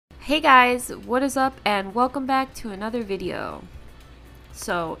Hey guys, what is up and welcome back to another video.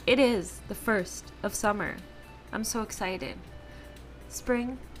 So it is the first of summer. I'm so excited.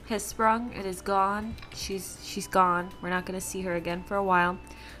 Spring has sprung, it is gone. She's gone. We're not gonna see her again for a while.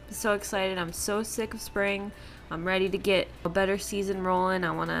 I'm so excited. I'm so sick of spring. I'm ready to get a better season rolling.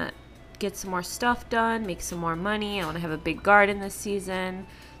 I wanna get some more stuff done, make some more money. I wanna have a big garden this season.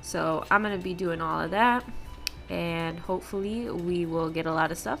 So I'm gonna be doing all of that. And hopefully we will get a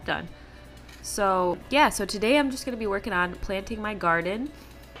lot of stuff done. So yeah, so today I'm just going to be working on planting my garden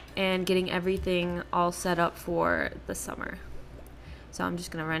and getting everything all set up for the summer. So I'm just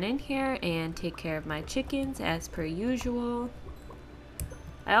going to run in here and take care of my chickens as per usual.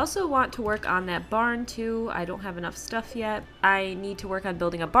 I also want to work on that barn too. I don't have enough stuff yet. I need to work on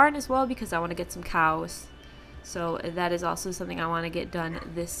building a barn as well because I want to get some cows. So that is also something I want to get done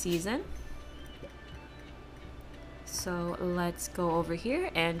this season. So let's go over here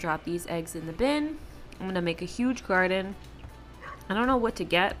and drop these eggs in the bin. I'm gonna make a huge garden. I don't know what to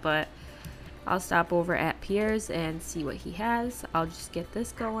get, but I'll stop over at Pierre's and see what he has. I'll just get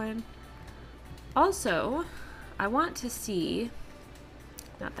this going. Also, I want to see,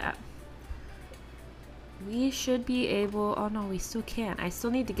 not that. We should be able, oh no, we still can't. I still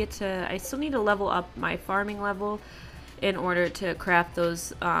need to level up my farming level in order to craft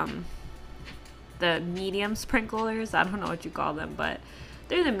those, the medium sprinklers. I don't know what you call them, but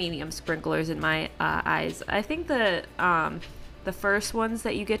they're the medium sprinklers in my eyes. I think the first ones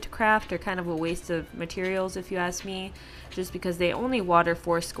that you get to craft are kind of a waste of materials if you ask me, just because they only water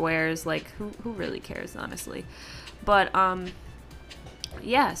 4 squares. Like who really cares, honestly? But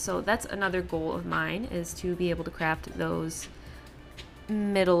yeah, so that's another goal of mine, is to be able to craft those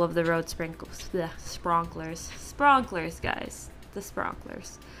middle of the road sprinklers, sprinklers, guys, the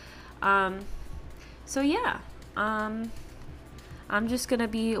sprinklers. So yeah, I'm just gonna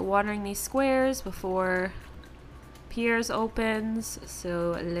be watering these squares before Pierre's opens,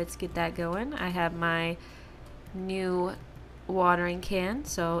 so let's get that going. I have my new watering can,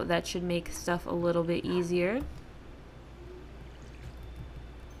 so that should make stuff a little bit easier.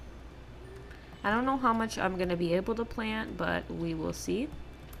 I don't know how much I'm gonna be able to plant, but we will see.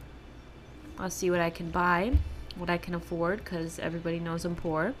 I'll see what I can buy, what I can afford, because everybody knows I'm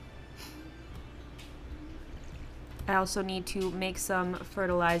poor. I also need to make some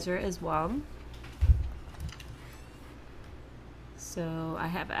fertilizer as well. So I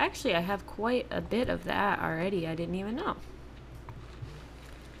have quite a bit of that already. I didn't even know.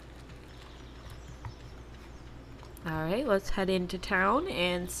 Alright, let's head into town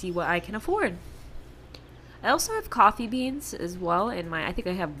and see what I can afford. I also have coffee beans as well in my, I think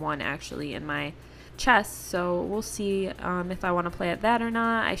I have one actually in my chest, so we'll see if I want to plant that or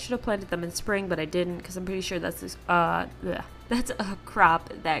not. I should have planted them in spring, but I didn't, because I'm pretty sure that's this, that's a crop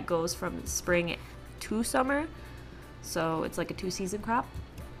that goes from spring to summer, so it's like a 2-season crop.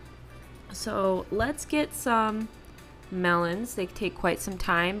 So let's get some melons. They take quite some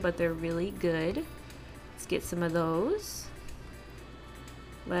time, but they're really good. Let's get some of those.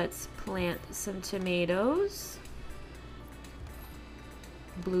 Let's plant some tomatoes,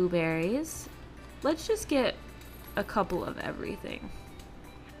 blueberries. Let's just get a couple of everything.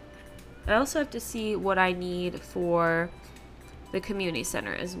 I also have to see what I need for the community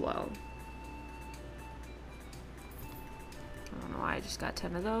center as well. I don't know why I just got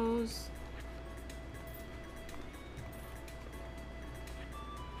 10 of those.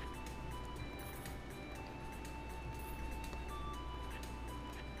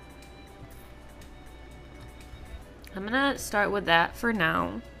 I'm gonna start with that for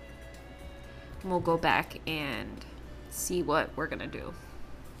now. And we'll go back and see what we're gonna do.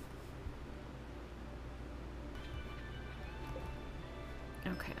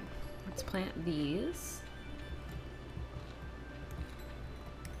 Okay, let's plant these.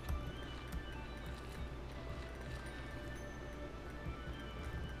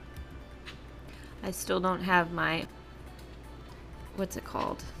 I still don't have my, what's it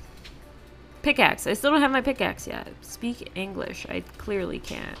called? Pickaxe. I still don't have my pickaxe yet. Speak English. I clearly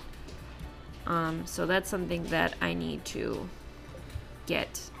can't. So that's something that I need to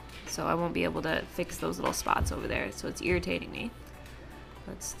get. So I won't be able to fix those little spots over there. So it's irritating me.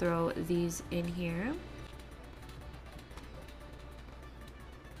 Let's throw these in here.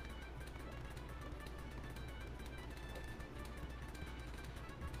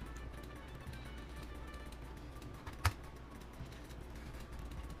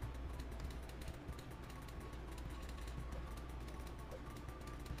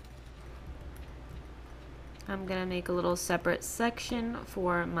 I'm gonna make a little separate section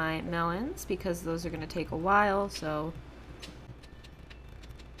for my melons because those are gonna take a while, so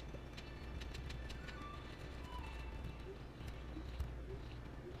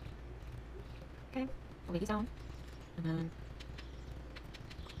lay these down. And then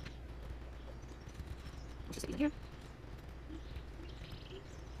we'll just put these in here.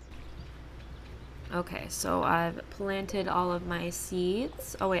 Okay, so I've planted all of my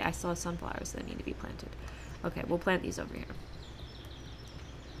seeds. Oh wait, I still have sunflowers that need to be planted. Okay, we'll plant these over here.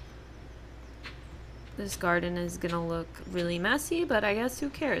 This garden is gonna look really messy, but I guess who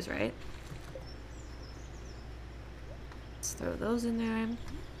cares, right? Let's throw those in there.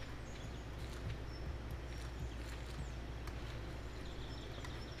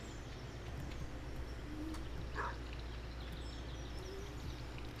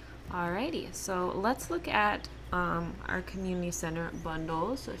 Alrighty, so let's look at our community center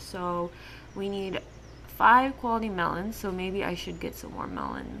bundles. So we need 5 quality melons, so maybe I should get some more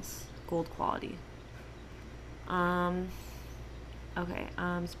melons, gold quality. Okay,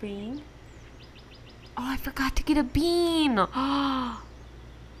 spring. Oh, I forgot to get a bean. Oh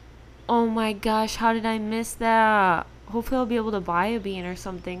my gosh, how did I miss that? Hopefully I'll be able to buy a bean or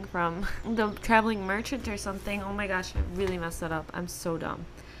something from the traveling merchant or something. Oh my gosh, I really messed that up. I'm so dumb.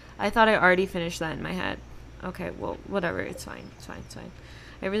 I thought I already finished that in my head. Okay, well, whatever. It's fine. It's fine. It's fine.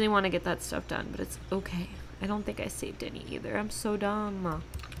 I really want to get that stuff done, but it's okay. I don't think I saved any either. I'm so dumb.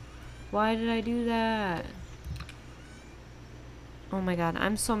 Why did I do that? Oh my god,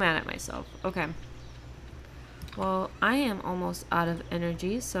 I'm so mad at myself. Okay. Well, I am almost out of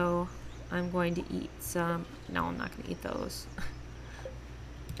energy, so I'm going to eat some. No, I'm not going to eat those.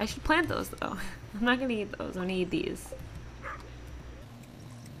 I should plant those, though. I'm not going to eat those. I'm going to eat these.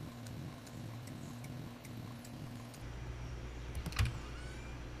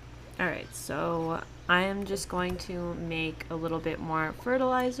 Alright, so I am just going to make a little bit more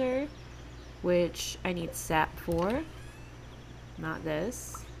fertilizer, which I need sap for. Not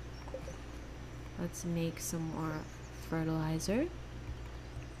this. Let's make some more fertilizer.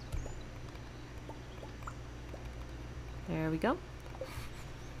 There we go.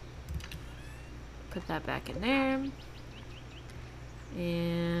 Put that back in there.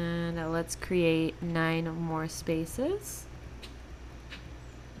 And let's create 9 more spaces.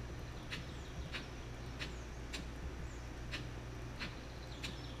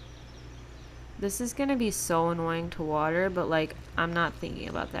 This is gonna be so annoying to water, but like, I'm not thinking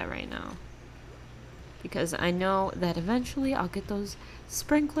about that right now. Because I know that eventually I'll get those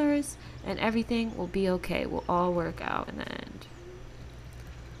sprinklers and everything will be okay. We'll all work out in the end.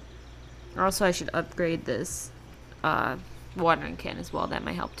 Also, I should upgrade this watering can as well. That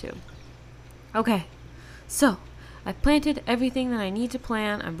might help too. Okay, so I've planted everything that I need to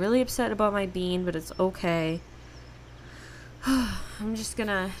plant. I'm really upset about my bean, but it's okay. I'm just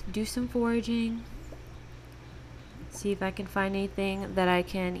gonna do some foraging, see if I can find anything that I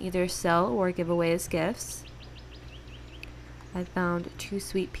can either sell or give away as gifts. I found 2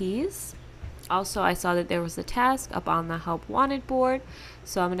 sweet peas. Also, I saw that there was a task up on the help wanted board,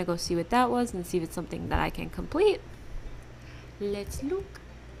 so I'm gonna go see what that was and see if it's something that I can complete. Let's look.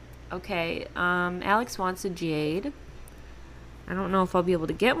 Okay, Alex wants a jade. I don't know if I'll be able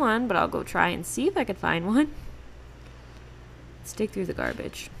to get one, but I'll go try and see if I can find one. Let's dig through the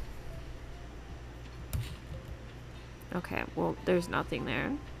garbage. Okay, well, there's nothing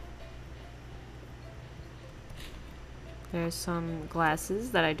there. There's some glasses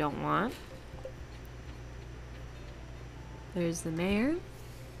that I don't want. There's the mayor.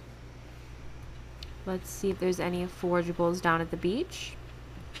 Let's see if there's any forageables down at the beach.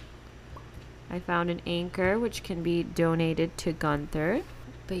 I found an anchor, which can be donated to Gunther.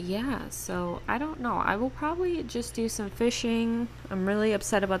 But yeah, so I don't know. I will probably just do some fishing. I'm really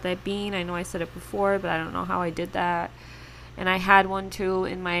upset about that bean. I know I said it before, but I don't know how I did that. And I had one too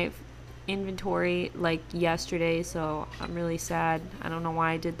in my inventory like yesterday, so I'm really sad. I don't know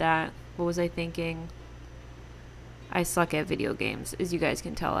why I did that. What was I thinking? I suck at video games, as you guys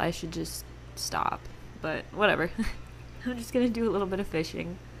can tell. I should just stop. But whatever. I'm just gonna do a little bit of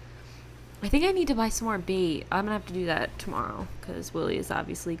fishing. I think I need to buy some more bait. I'm gonna have to do that tomorrow because Willie is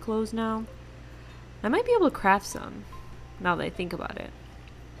obviously closed now. I might be able to craft some now that I think about it.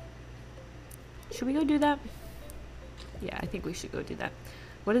 Should we go do that? Yeah, I think we should go do that.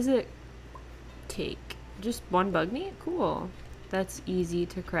 What does it take? Just 1 bug meat? Cool. That's easy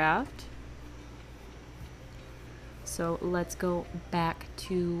to craft. So let's go back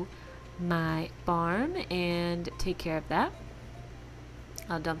to my farm and take care of that.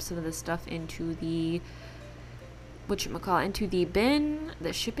 I'll dump some of this stuff into the into the bin,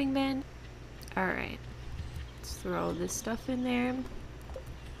 the shipping bin. Alright, let's throw this stuff in there.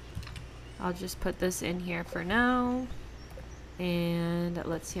 I'll just put this in here for now. And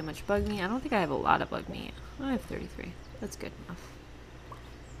let's see how much bug meat. I don't think I have a lot of bug meat. I have 33. That's good enough.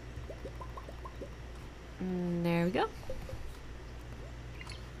 There we go.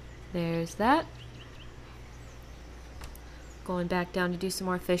 There's that. Going back down to do some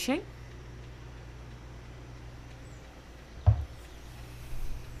more fishing.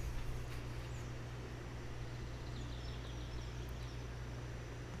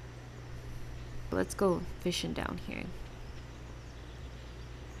 Let's go fishing down here.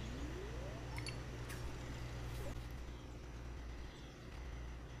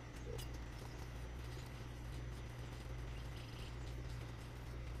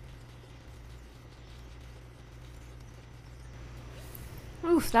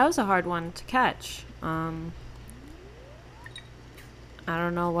 Oof, that was a hard one to catch. I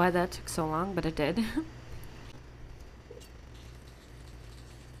don't know why that took so long, but it did.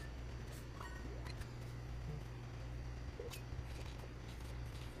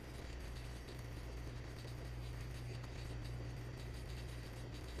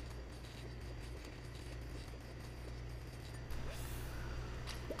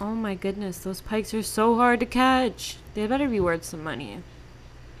 Oh my goodness, those pikes are so hard to catch. They better be worth some money.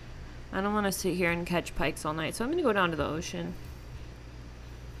 I don't want to sit here and catch pikes all night, so I'm going to go down to the ocean.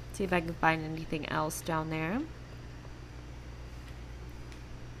 See if I can find anything else down there.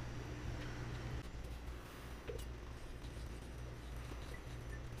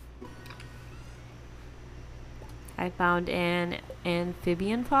 I found an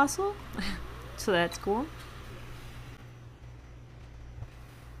amphibian fossil, so that's cool.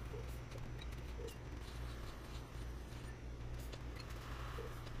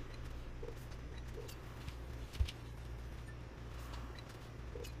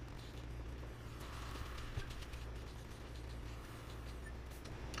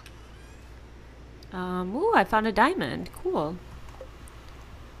 Ooh, I found a diamond. Cool.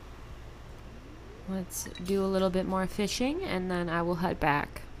 Let's do a little bit more fishing and then I will head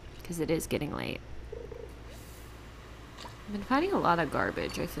back because it is getting late. I've been finding a lot of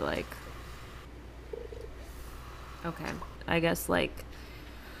garbage, I feel like. Okay, I guess like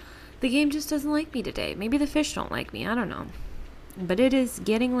the game just doesn't like me today. Maybe the fish don't like me, I don't know. But it is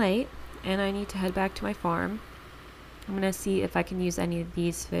getting late and I need to head back to my farm. I'm gonna see if I can use any of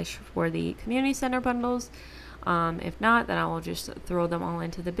these fish for the community center bundles. If not, then I will just throw them all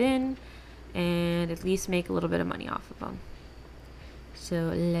into the bin and at least make a little bit of money off of them.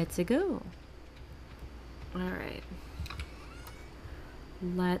 So let's go. Alright.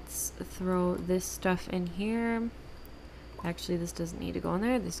 Let's throw this stuff in here. Actually, this doesn't need to go in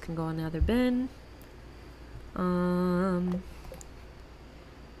there. This can go in the other bin.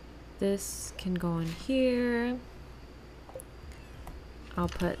 This can go in here. I'll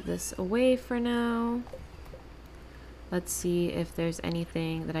put this away for now. Let's see if there's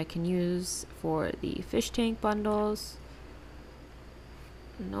anything that I can use for the fish tank bundles.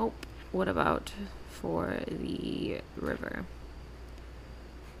 Nope. What about for the river?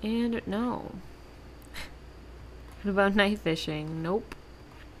 And no. What about night fishing? Nope.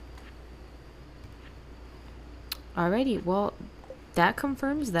 Alrighty, well, that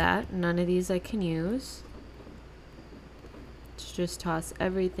confirms that. None of these I can use. Let's just toss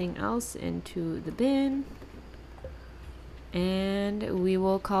everything else into the bin. And we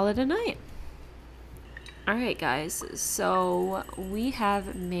will call it a night. Alright guys, so we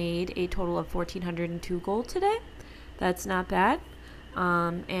have made a total of 1,402 gold today. That's not bad.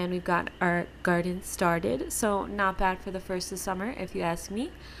 And we've got our garden started, so not bad for the first of summer if you ask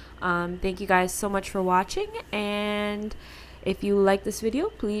me. Thank you guys so much for watching, and if you like this video,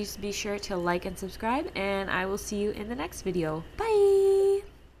 please be sure to like and subscribe, and I will see you in the next video. Bye!